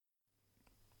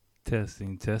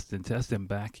Testing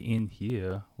back in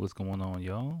here. What's going on,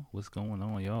 y'all? What's going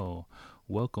on, y'all?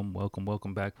 Welcome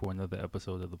back for another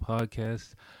episode of the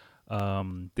podcast.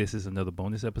 This is another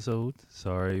bonus episode.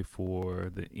 Sorry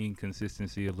for the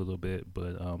inconsistency a little bit,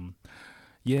 but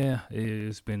yeah,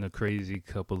 it's been a crazy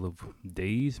couple of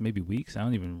days, maybe weeks. I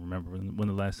don't even remember when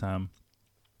the last time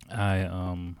I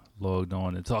logged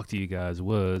on and talked to you guys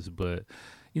was, but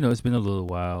it's been a little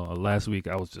while. Last week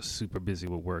I was just super busy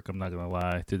with work. I'm not gonna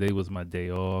lie. Today was my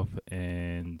day off,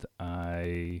 and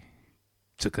I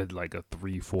took like a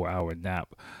 3-4 hour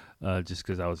nap, just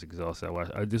because I was exhausted.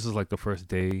 This is like the first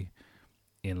day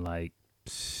in like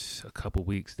a couple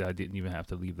weeks that I didn't even have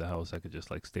to leave the house. I could just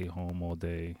like stay home all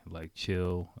day, like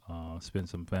chill, spend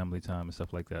some family time and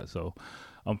stuff like that. So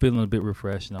I'm feeling a bit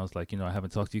refreshed, and I was like, I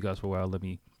haven't talked to you guys for a while. Let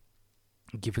me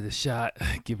give it a shot.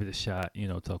 Give it a shot.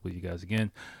 Talk with you guys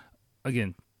again.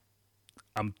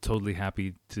 I'm totally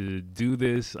happy to do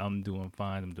this. I'm doing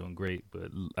fine. I'm doing great, but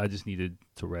I just needed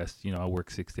to rest. I work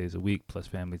 6 days a week plus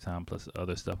family time plus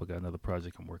other stuff. I got another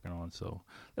project I'm working on, so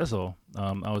that's all.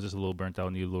 I was just a little burnt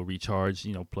out. Need a little recharge.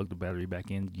 Plug the battery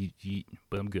back in. Yeet, yeet,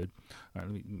 but I'm good. All right,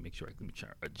 let me make sure let me try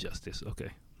to adjust this.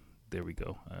 Okay, there we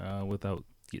go. Without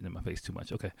getting in my face too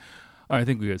much. Okay. All right, I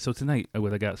think we're good. So tonight,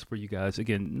 what I got for you guys,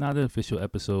 again, not an official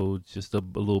episode, just a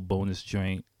little bonus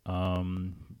joint.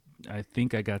 I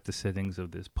think I got the settings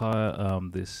of this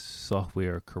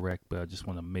software correct, but I just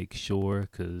want to make sure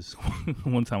because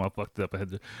one time I fucked it up. I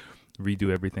had to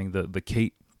redo everything. The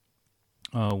Kate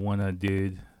one I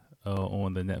did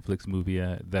on the Netflix movie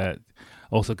that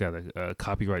also got a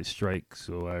copyright strike.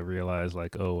 So I realized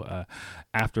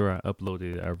after I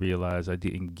uploaded, I realized I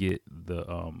didn't get the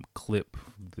clip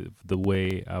the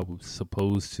way I was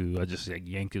supposed to. I just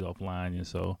yanked it offline, and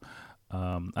so.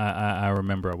 I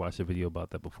remember I watched a video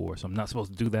about that before, so I'm not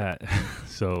supposed to do that.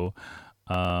 So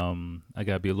I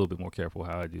gotta be a little bit more careful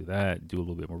how I do that. Do a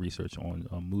little bit more research on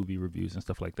movie reviews and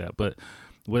stuff like that. But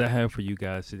what I have for you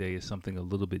guys today is something a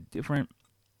little bit different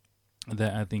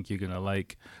that I think you're gonna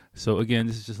like. So again,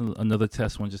 this is just another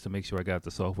test one just to make sure I got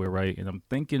the software right. And I'm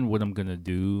thinking what I'm gonna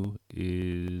do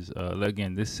is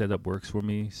again, this setup works for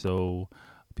me. So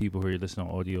people who are listening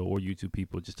on audio or YouTube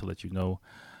people, just to let you know.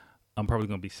 I'm probably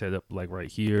going to be set up like right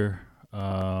here.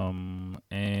 And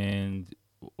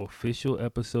official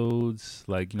episodes,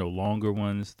 like, longer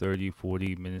ones, 30,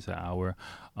 40 minutes an hour,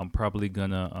 I'm probably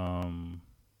going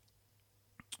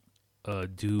to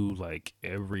do like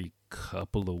every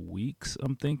couple of weeks,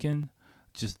 I'm thinking.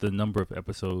 Just the number of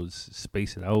episodes,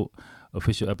 space it out,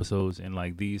 official episodes, and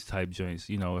like these type joints.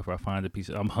 If I find a piece,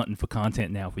 I'm hunting for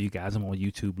content now for you guys. I'm on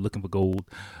YouTube looking for gold.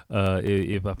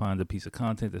 If I find a piece of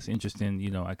content that's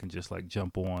interesting, I can just like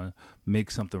jump on,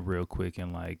 make something real quick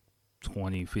in like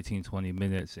 20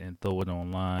 minutes and throw it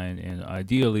online. And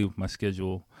ideally, if my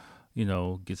schedule,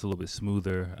 gets a little bit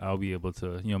smoother, I'll be able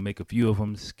to, make a few of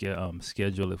them,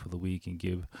 schedule it for the week and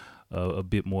give a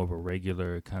bit more of a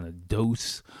regular kind of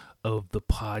dose of the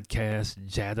podcast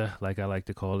JADA, like I like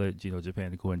to call it,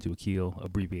 Japan according to Akil,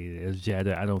 abbreviated as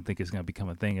JADA. I don't think it's going to become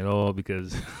a thing at all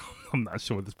because I'm not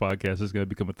sure this podcast is going to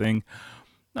become a thing.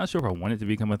 Not sure if I want it to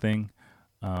become a thing.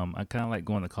 I kind of like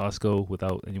going to Costco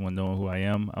without anyone knowing who I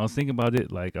am. I was thinking about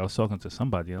it, like I was talking to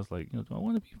somebody. I was like,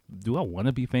 do I want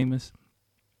to be famous?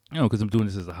 Because I'm doing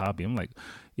this as a hobby. I'm like,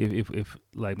 if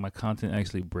like my content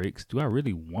actually breaks, do I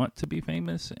really want to be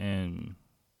famous? And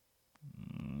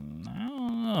I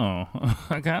don't know.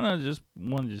 I kind of just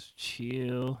want to just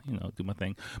chill, do my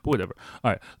thing. But whatever.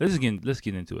 All right, let's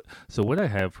get into it. So what I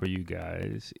have for you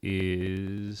guys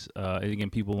is, and again,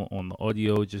 people on the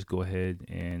audio, just go ahead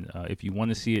and if you want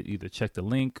to see it, either check the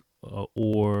link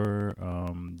or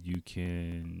you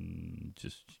can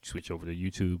just switch over to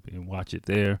YouTube and watch it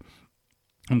there.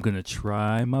 I'm going to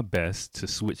try my best to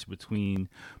switch between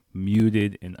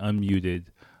muted and unmuted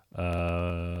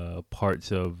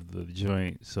parts of the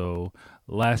joint. So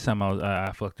last time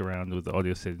I fucked around with the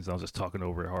audio settings. I was just talking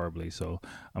over it horribly. So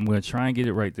I'm going to try and get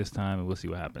it right this time, and we'll see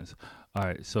what happens. All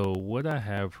right, so what I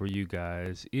have for you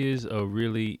guys is a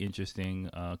really interesting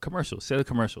set of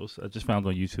commercials I just found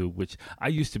on YouTube, which I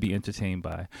used to be entertained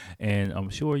by. And I'm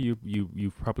sure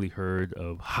you've probably heard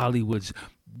of Hollywood's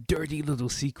dirty little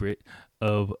secret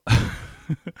of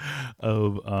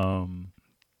of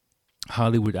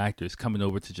Hollywood actors coming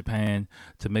over to Japan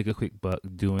to make a quick buck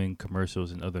doing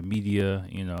commercials and other media.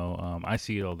 I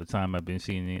see it all the time. I've been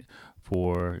seeing it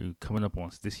for coming up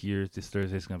on this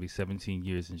Thursday. It's going to be 17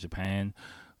 years in Japan.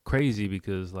 Crazy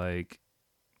because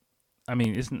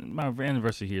it's my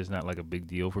anniversary here is not like a big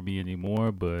deal for me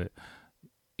anymore, but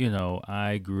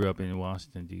I grew up in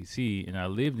Washington, D.C., and I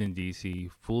lived in D.C.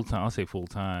 full time. I'll say full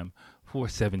time for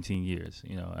 17 years.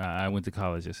 I went to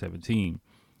college at 17.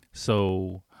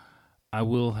 So I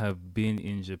will have been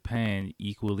in Japan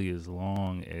equally as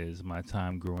long as my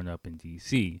time growing up in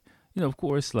DC. Of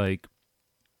course, like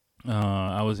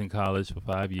I was in college for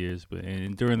 5 years,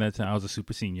 and during that time, I was a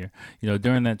super senior.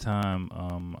 During that time,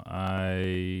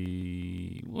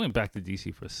 I went back to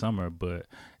DC for summer, but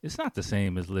it's not the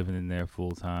same as living in there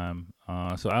full time.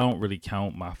 So I don't really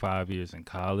count my 5 years in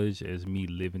college as me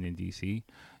living in DC.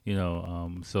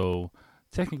 So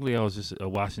technically, I was just a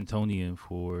Washingtonian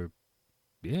for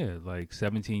like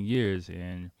 17 years,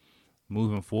 and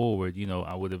moving forward,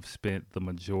 I would have spent the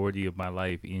majority of my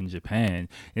life in Japan. And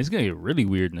it's gonna get really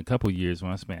weird in a couple years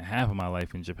when I spent half of my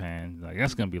life in Japan. Like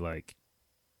that's gonna be like,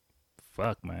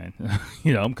 fuck, man.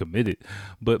 I'm committed,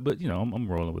 but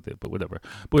I'm rolling with it. But whatever.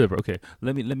 Okay,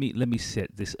 let me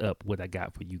set this up. What I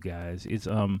got for you guys, it's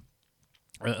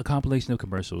a compilation of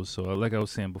commercials. So, like I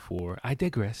was saying before, I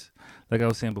digress. Like I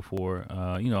was saying before,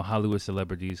 Hollywood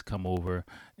celebrities come over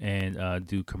and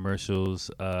do commercials.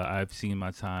 I've seen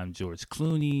my time George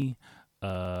Clooney,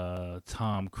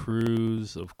 Tom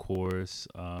Cruise, of course.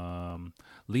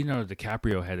 Leonardo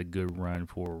DiCaprio had a good run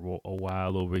for a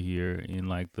while over here in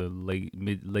like the late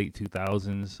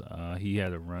 2000s. He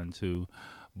had a run too.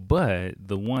 But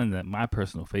the one that my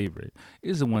personal favorite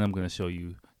is the one I'm going to show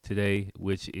you today,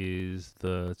 which is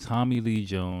the Tommy Lee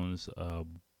Jones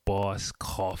Boss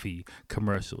Coffee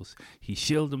commercials. He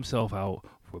shielded himself out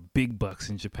for big bucks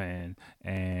in Japan,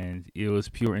 and it was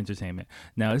pure entertainment.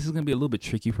 Now, this is going to be a little bit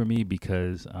tricky for me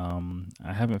because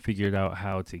I haven't figured out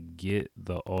how to get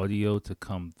the audio to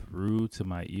come through to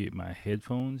my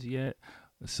headphones yet.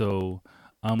 So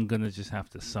I'm going to just have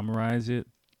to summarize it.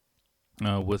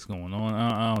 What's going on?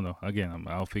 I don't know. Again,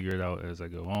 I'll figure it out as I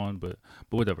go on. But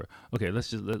whatever. Okay,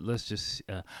 let's just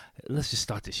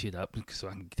start this shit up so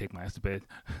I can take my ass to bed.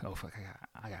 Oh fuck,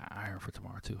 I got iron for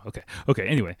tomorrow too. Okay.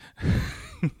 Anyway,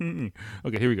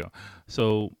 okay, here we go.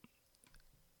 So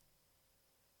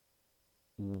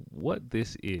what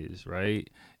this is, right?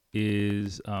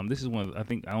 This is one I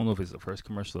think I don't know if it's the first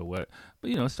commercial or what, but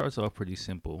it starts off pretty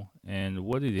simple. And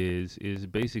what it is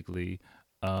basically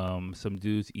some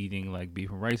dudes eating like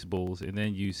beef and rice bowls, and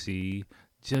then you see,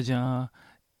 ja,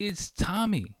 it's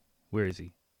Tommy. Where is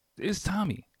he? It's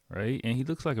Tommy, right? And he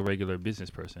looks like a regular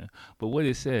business person. But what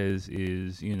it says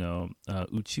is,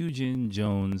 Uchujin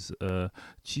Jones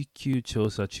Chikyu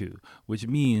Chosachu, which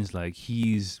means like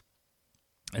he's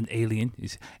an alien.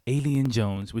 Is Alien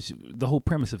Jones, which the whole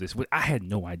premise of this, I had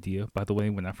no idea, by the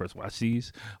way, when I first watched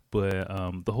these, but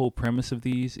the whole premise of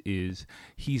these is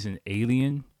he's an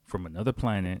alien from another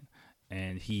planet,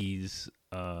 and he's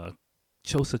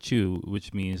Chosachu,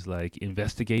 which means like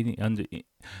investigating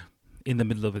in the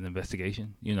middle of an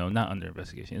investigation, not under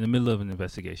investigation, in the middle of an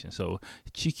investigation. So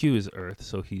Chikyu is Earth,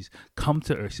 so he's come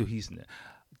to Earth, so he's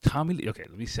Tommy Lee. Okay,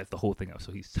 let me set the whole thing up.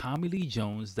 So he's Tommy Lee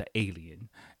Jones, the alien,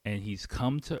 and he's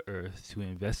come to Earth to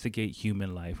investigate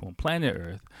human life on planet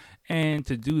Earth. And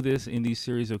to do this in these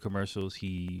series of commercials,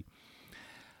 he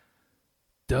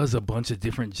does a bunch of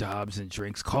different jobs and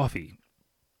drinks coffee.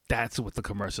 That's what the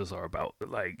commercials are about.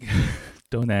 Like,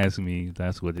 don't ask me.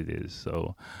 That's what it is.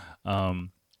 So,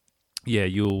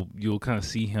 you'll kind of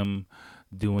see him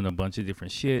doing a bunch of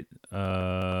different shit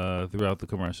throughout the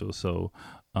commercial. So,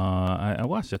 I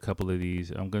watched a couple of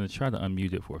these. I'm gonna try to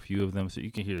unmute it for a few of them so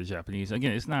you can hear the Japanese.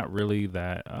 Again, it's not really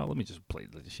that. Let me just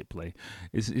let the shit play.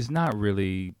 It's not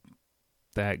really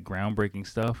that groundbreaking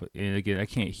stuff, and again, I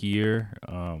can't hear.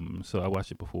 So I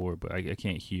watched it before, but I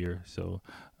can't hear. So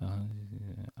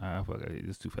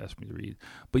it's too fast for me to read.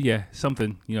 But yeah,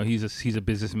 something. He's a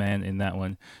businessman in that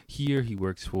one. Here he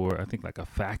works for, I think, like a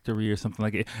factory or something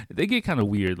like it. They get kind of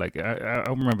weird. Like I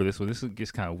remember this one. This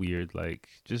gets kind of weird. Like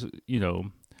just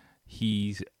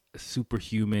he's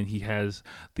superhuman. He has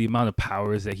the amount of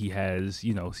powers that he has.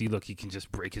 See, look, he can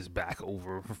just break his back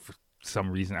over for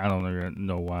some reason. I don't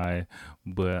know why,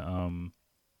 but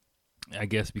I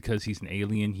guess because he's an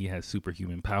alien, he has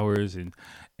superhuman powers, and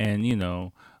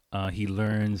he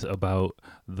learns about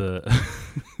the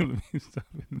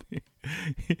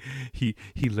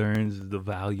he learns the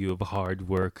value of hard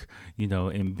work,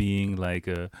 and being like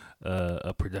a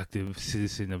productive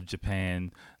citizen of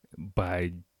Japan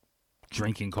by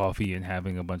drinking coffee and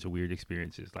having a bunch of weird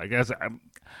experiences. Like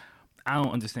I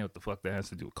don't understand what the fuck that has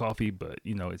to do with coffee, but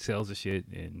it sells the shit,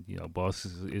 and Boss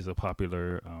is a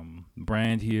popular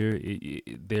brand here.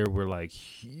 There were like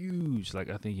huge, like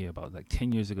I think about like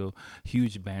 10 years ago,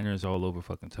 huge banners all over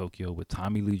fucking Tokyo with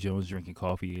Tommy Lee Jones drinking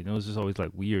coffee, and it was just always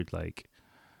like weird, like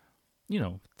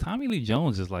Tommy Lee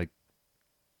Jones is like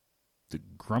the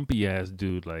grumpy ass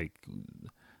dude, like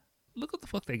look what the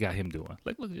fuck they got him doing.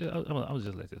 Like, look, I was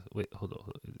just like this. Wait, hold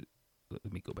on.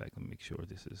 Let me go back and make sure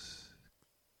this is.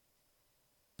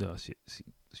 Oh shit! See,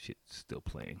 shit, still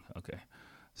playing. Okay.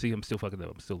 See, I'm still fucking up.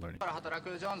 I'm still learning.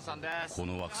 こ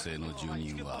の惑星の住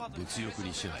人は物欲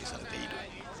に支配されている。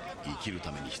生きる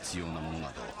ために必要なものな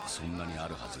どそんなにあ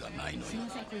るはずがないのよ。すみま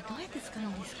せん、これどうやって使う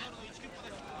んですか？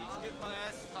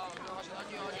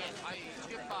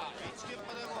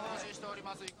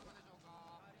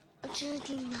宇宙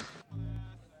人だ。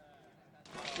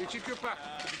こ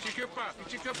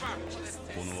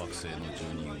の惑星の住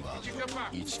人は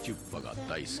1キュッパが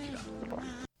大好きだ。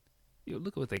Yo,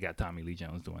 look at what they got Tommy Lee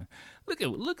Jones doing. Look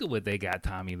at what they got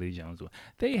Tommy Lee Jones doing.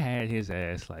 They had his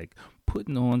ass like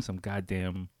putting on some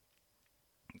goddamn,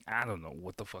 I don't know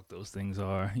what the fuck those things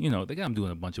are. You know, they got him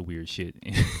doing a bunch of weird shit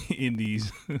in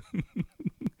these.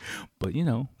 But you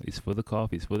know, it's for the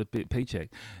coffee, it's for the paycheck.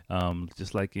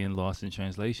 Just like in Lost in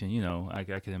Translation, you know, I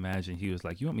can imagine he was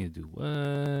like, "You want me to do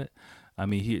what?" I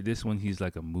mean, this one he's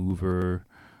like a mover,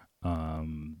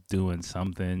 doing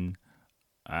something.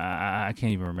 I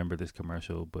can't even remember this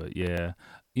commercial, but yeah,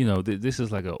 you know, this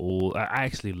is like an old. I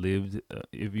actually lived.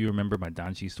 If you remember my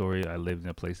Danchi story, I lived in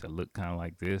a place that looked kind of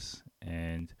like this,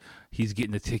 and he's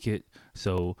getting a ticket.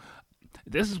 So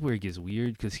this is where it gets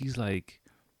weird because he's like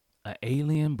an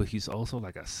alien, but he's also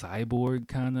like a cyborg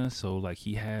kind of. So like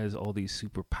he has all these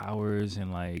superpowers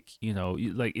and like, you know,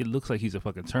 like it looks like he's a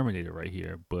fucking Terminator right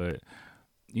here, but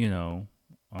you know,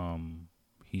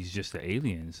 he's just an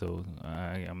alien. So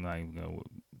I'm not even gonna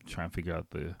try and figure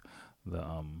out the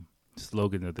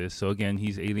slogan of this. So again,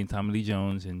 he's Alien Tommy Lee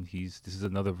Jones, and this is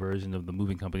another version of the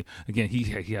moving company. Again, he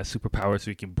has superpowers,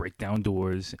 so he can break down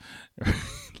doors.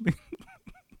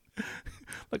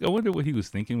 Like, I wonder what he was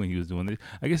thinking when he was doing this.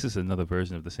 I guess it's another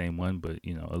version of the same one, but,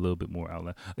 you know, a little bit more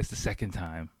outlet. It's the second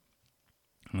time.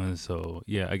 So,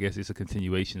 yeah, I guess it's a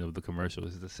continuation of the commercial.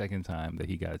 It's the second time that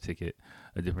he got a ticket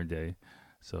a different day.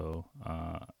 So,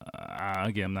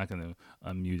 again, I'm not going to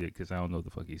unmute it because I don't know what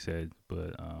the fuck he said.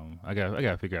 But I got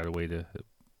to figure out a way to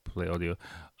play audio.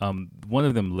 One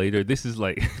of them later, this is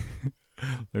like...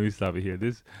 Let me stop it here.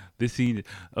 This scene.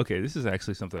 Okay, this is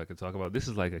actually something I could talk about. This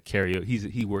is like a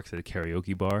karaoke. He works at a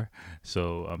karaoke bar,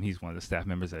 so he's one of the staff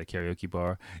members at a karaoke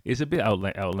bar. It's a bit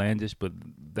outlandish, but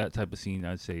that type of scene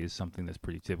I'd say is something that's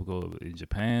pretty typical in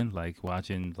Japan. Like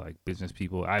watching like business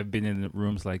people. I've been in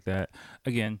rooms like that.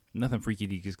 Again, nothing freaky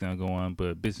deaky is gonna go on,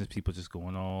 but business people just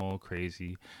going all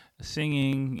crazy,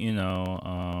 singing. You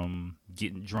know,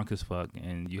 getting drunk as fuck,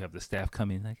 and you have the staff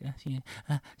come in like,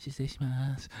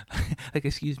 like,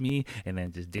 excuse me, and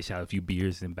then just dish out a few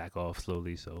beers and back off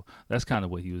slowly. So that's kind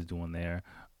of what he was doing there.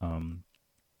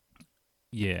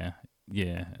 Yeah,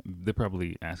 they're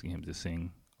probably asking him to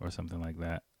sing or something like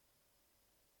that.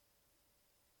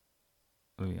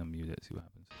 Let me unmute it, see what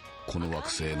happens. この惑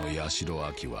星の八代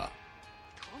亜紀は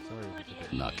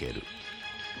泣ける。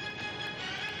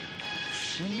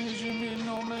しみじみ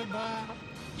飲めば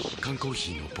缶コー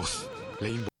ヒーのボスレ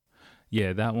インボー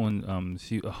Yeah, that one. No,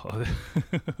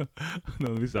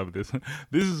 let me stop with this one.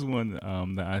 This is one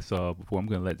that I saw before. I'm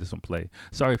gonna let this one play.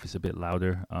 Sorry if it's a bit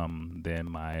louder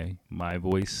than my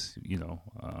voice. You know,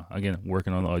 again,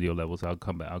 working on the audio levels. I'll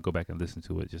come back. I'll go back and listen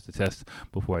to it just to test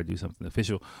before I do something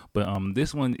official. But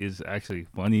this one is actually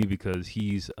funny because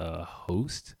he's a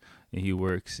host and he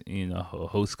works in a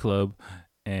host club.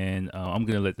 And I'm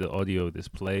gonna let the audio of this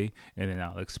play, and then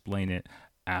I'll explain it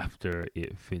after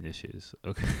it finishes.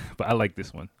 Okay, but I like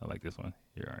this one.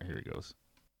 Here it goes.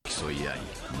 競い合い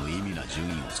無意味な順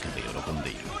位をつけて喜ん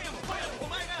でいる。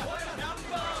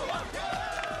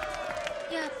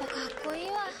やっぱかっこいい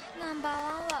わ、ナンバーワ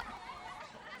ンは。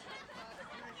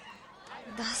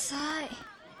ダサい。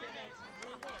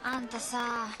あんた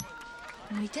さ、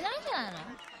向いてないんじゃないの？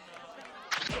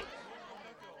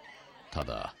た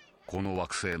だこの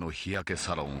惑星の日焼け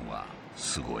サロンは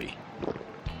すごい。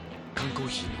缶コー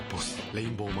ヒーのボスレイ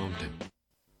ンボーマウンテン。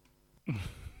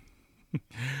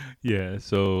Yeah,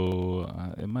 so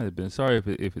it might have been. Sorry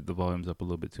if the volume's up a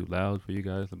little bit too loud for you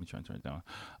guys. Let me try and turn it down.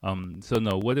 So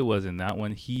no, what it was in that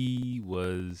one, he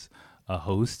was a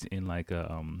host in like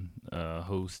a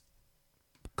host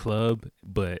club,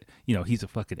 but you know he's a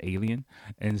fucking alien,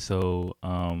 and so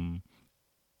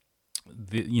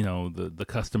the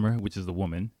customer, which is the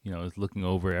woman, you know, is looking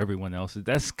over everyone else.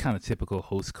 That's kind of typical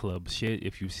host club shit.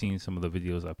 If you've seen some of the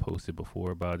videos I posted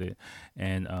before about it,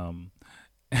 and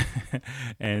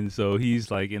and so he's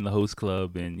like in the host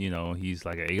club, and you know he's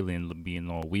like an alien being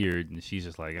all weird, and she's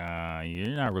just like,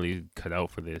 you're not really cut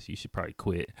out for this. You should probably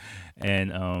quit.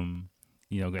 And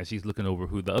you know, she's looking over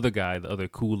who the other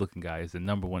cool looking guy is, the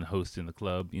number one host in the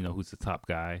club. You know, who's the top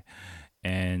guy.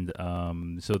 And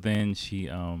so then he,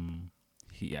 I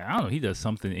don't know, he does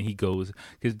something and he goes,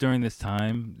 because during this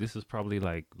time, this is probably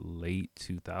like late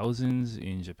 2000s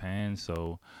in Japan.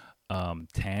 So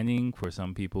tanning for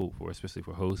some people, for especially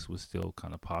for hosts, was still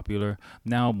kind of popular.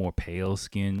 Now more pale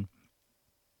skin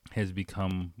has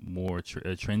become more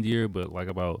trendier, but like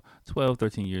about 12,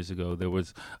 13 years ago, there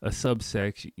was a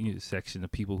subsection section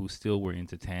of people who still were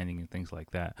into tanning and things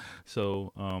like that.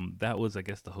 So that was, I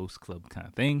guess, the host club kind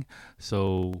of thing.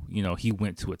 So he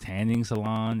went to a tanning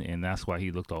salon, and that's why he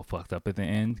looked all fucked up at the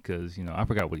end, because I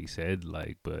forgot what he said,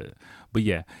 like, but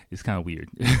yeah, it's kind of weird.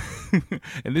 And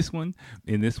in this one,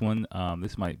 this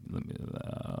might let me.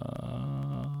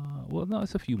 Well, no,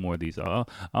 it's a few more of these.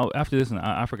 After this one,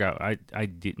 I forgot. I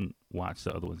didn't watch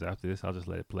the other ones after this. I'll just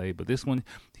let it play. But this one,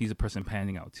 he's a person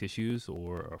handing out tissues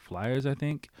or flyers, I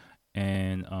think.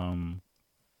 And I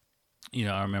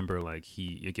remember like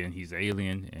he's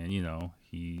alien, and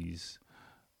he's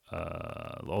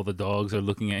all the dogs are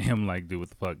looking at him like, dude, what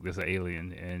the fuck? This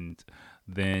alien. And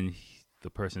then the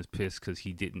person's pissed because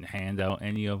he didn't hand out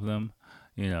any of them,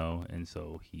 and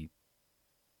so he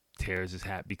tears his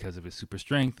hat because of his super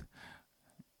strength,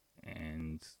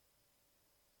 and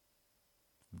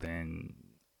then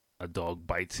a dog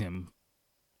bites him.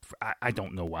 I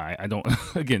don't know why. I don't.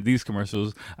 Again, these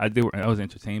commercials, I was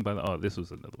entertained by the. Oh, this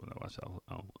was another one I watched.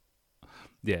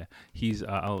 Yeah, he's.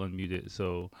 I'll unmute it.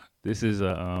 So this is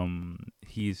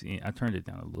he's in. I turned it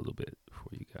down a little bit for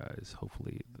you guys.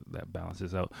 Hopefully that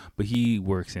balances out. But he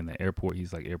works in the airport.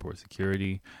 He's like airport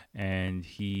security, and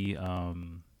he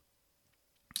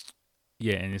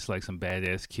yeah, and it's like some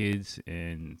badass kids,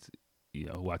 and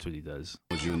watch what he does.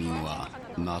 住人は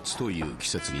夏という季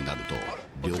節になると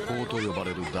旅行と呼ば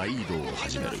れる大移動を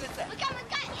始める。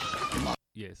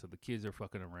Yeah, so the kids are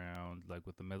fucking around, like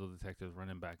with the metal detectors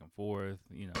running back and forth,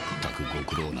 全く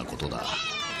ご苦労なことだ。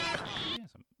Yeah,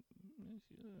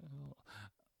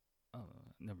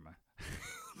 never mind.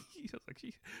 He was like,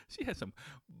 she had some.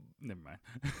 Never mind.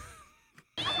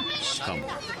 しかも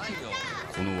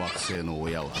この惑星の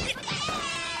親は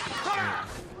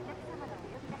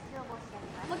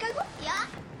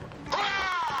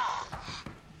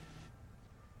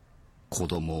子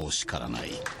供を叱らな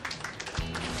い。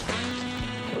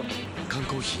缶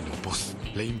コーヒーのボス、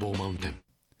レインボーマウンテン。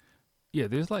Yeah,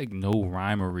 there's like no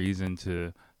rhyme or reason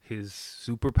to his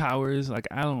superpowers. Like,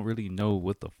 I don't really know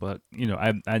what the fuck.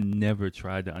 I never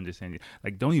tried to understand it.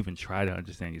 Like, don't even try to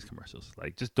understand these commercials.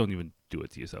 Like, just don't even do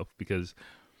it to yourself, because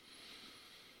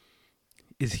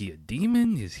is he a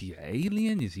demon? Is he an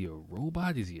alien? Is he a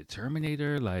robot? Is he a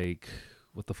Terminator? Like,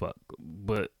 what the fuck?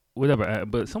 But whatever.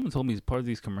 But someone told me part of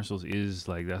these commercials is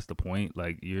like, that's the point.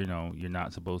 Like, you're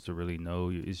not supposed to really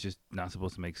know. It's just not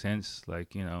supposed to make sense.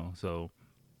 Like, so.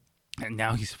 And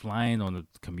now he's flying on a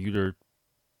commuter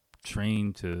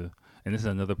train and this is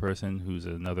another person who's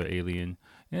another alien,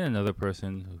 and another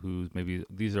person who's maybe,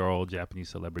 these are all Japanese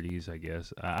celebrities, I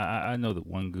guess. I know that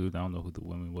one dude, I don't know who the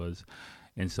woman was.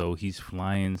 And so he's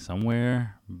flying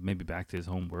somewhere, maybe back to his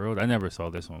home world. I never saw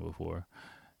this one before.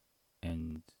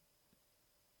 And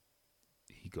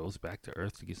he goes back to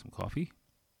Earth to get some coffee.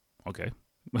 Okay.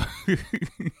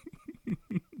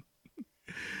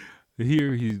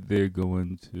 Here they're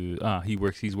going to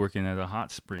he's working at a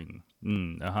hot spring.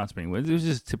 A hot spring. It was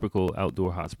just typical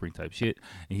outdoor hot spring type shit.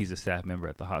 And he's a staff member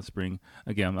at the hot spring.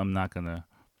 Again, I'm just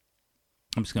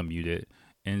gonna mute it.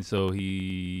 And so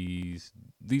these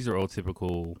are all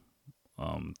typical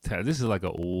this is like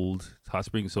an old hot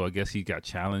spring, so I guess he got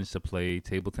challenged to play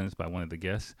table tennis by one of the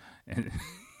guests. And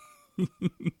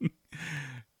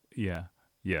yeah.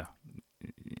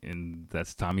 And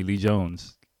that's Tommy Lee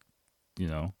Jones,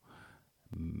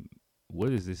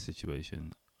 What is this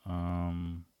situation?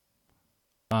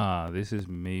 This is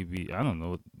maybe, I don't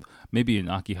know, maybe in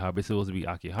Akihabara. It's supposed to be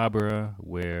Akihabara,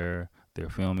 where they're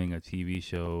filming a TV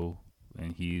show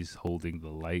and he's holding the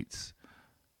lights.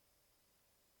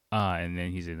 And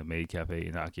then he's in the maid cafe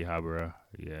in Akihabara.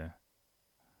 Yeah,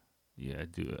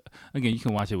 do it. Again, you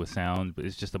can watch it with sound, but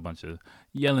it's just a bunch of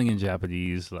yelling in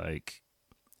Japanese, like,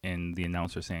 and the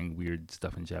announcer saying weird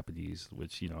stuff in Japanese,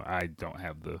 which, I don't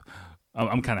have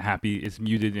I'm kind of happy it's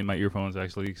muted in my earphones,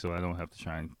 actually, so I don't have to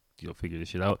try and figure this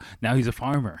shit out. Now he's a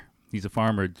farmer. He's a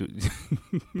farmer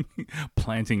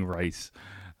planting rice.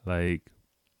 Like,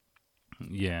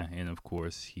 yeah, and of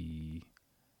course he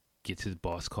gets his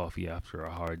boss coffee after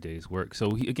a hard day's work.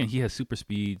 So he has super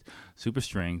speed, super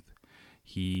strength.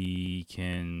 He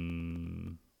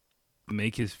can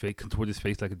make his face, contort his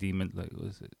face like a demon. Like, what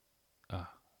is it?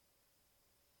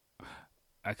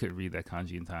 I could read that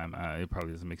kanji in time. It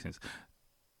probably doesn't make sense.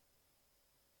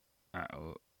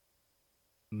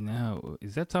 No,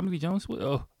 is that Tommy Lee Jones?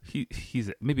 Oh,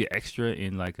 he's maybe an extra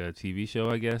in like a TV show,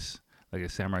 I guess, like a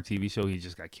samurai TV show. He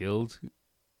just got killed.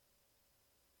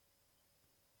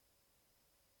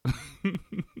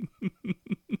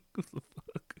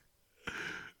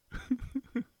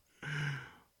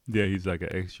 Yeah, he's like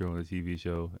an extra on a TV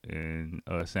show and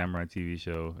a samurai TV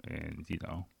show, and he,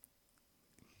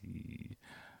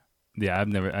 yeah, I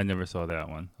never saw that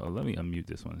one. Oh, let me unmute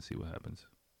this one and see what happens.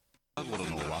 頃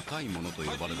の若い者と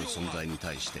呼ばれる存在に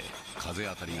対して風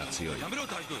当たりが強い。やめろ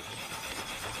大工。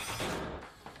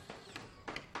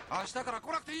明日から来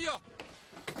なくていいよ。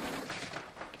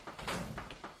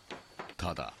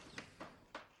ただ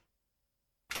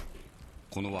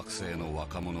この惑星の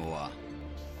若者は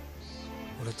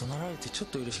俺怒鳴られてちょっ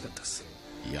と嬉しかったっす。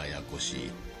ややこし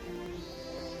い。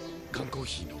缶コー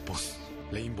ヒーのボス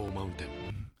レインボーマウンテン。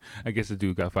I guess the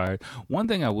dude got fired. One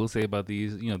thing I will say about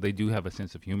these, they do have a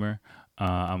sense of humor.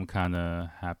 I'm kind of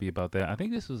happy about that. I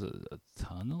think this was a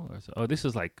tunnel or so. Oh, this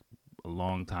was like a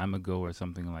long time ago or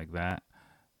something like that.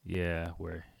 Yeah,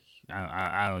 where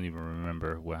I don't even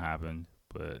remember what happened,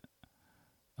 but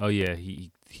oh yeah,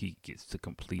 he gets to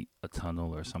complete a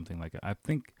tunnel or something like that. I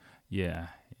think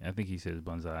he says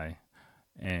bonsai,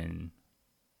 and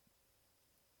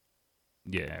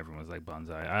yeah, everyone's like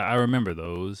bonsai. I remember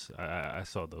those. I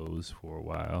saw those for a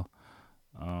while.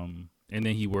 And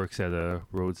then he works at a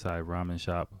roadside ramen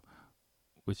shop,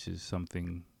 which is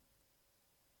something.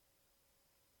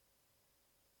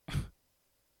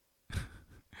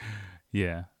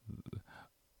 Yeah.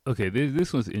 Okay,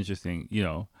 this one's interesting,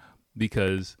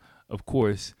 because of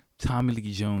course Tommy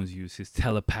Lee Jones used his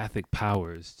telepathic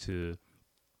powers to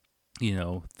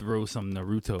throw some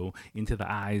Naruto into the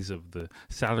eyes of the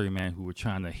salaryman who were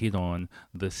trying to hit on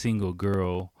the single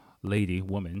girl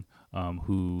woman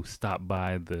who stopped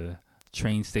by the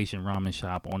train station ramen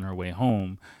shop on her way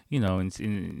home,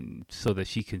 and so that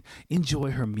she could enjoy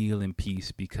her meal in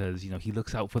peace because, he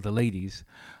looks out for the ladies.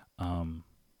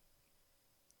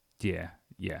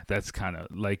 Yeah, that's kind of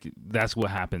like, that's what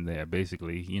happened there,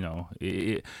 basically.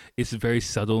 It's a very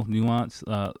subtle nuance,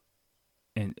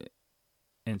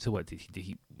 and so what? Is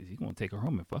he going to take her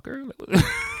home and fuck her?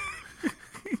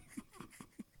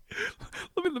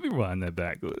 let me rewind that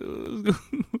back. let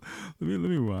me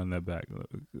rewind that back.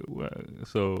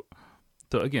 So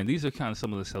again, these are kind of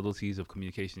some of the subtleties of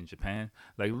communication in Japan.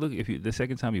 Like, look, the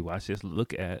second time you watch this,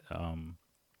 look at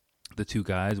the two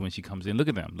guys when she comes in. Look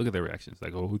at them. Look at their reactions.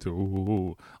 Like,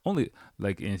 oh. Only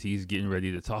like, and he's getting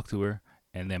ready to talk to her,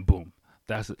 and then boom.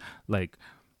 That's like.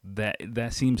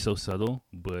 That seems so subtle,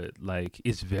 but like,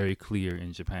 it's very clear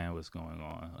in Japan what's going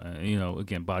on.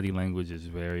 Again, body language is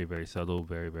very, very subtle,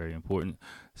 very, very important.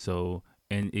 So,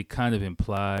 and it kind of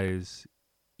implies,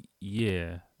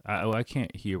 I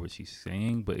can't hear what she's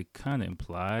saying, but it kind of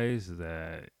implies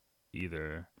that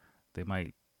either they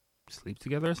might sleep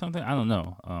together or something. I don't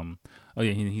know.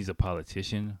 He's a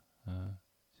politician.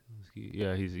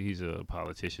 He's a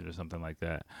politician or something like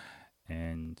that,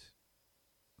 and.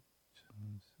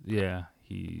 Yeah,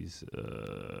 he's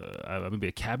maybe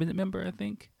a cabinet member, I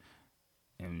think,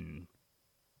 and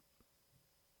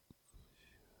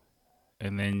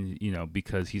then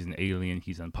because he's an alien,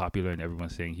 he's unpopular, and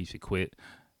everyone's saying he should quit,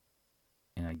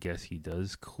 and I guess he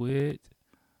does quit,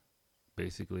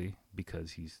 basically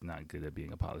because he's not good at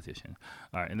being a politician.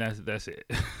 All right, and that's it.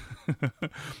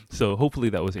 So hopefully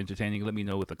that was entertaining. Let me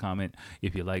know with a comment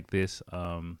if you like this.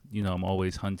 I'm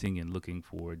always hunting and looking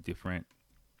for different.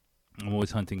 I'm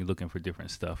always hunting and looking for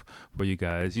different stuff for you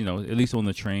guys. At least on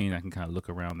the train, I can kind of look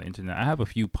around the internet. I have a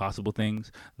few possible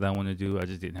things that I want to do. I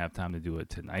just didn't have time to do it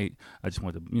tonight. I just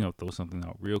wanted to, throw something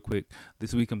out real quick.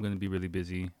 This week I'm going to be really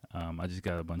busy. I just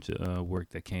got a bunch of work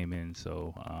that came in.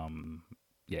 So, I'm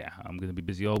going to be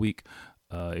busy all week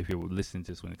if you're listening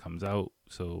to this when it comes out.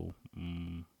 So,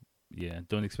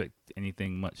 don't expect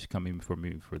anything much coming from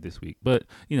me for this week. But,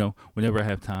 whenever I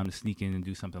have time to sneak in and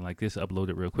do something like this, upload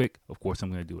it real quick, of course I'm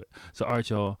going to do it. So, all right,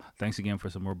 y'all. Thanks again for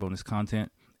some more bonus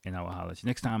content, and I will holler at you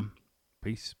next time.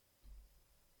 Peace.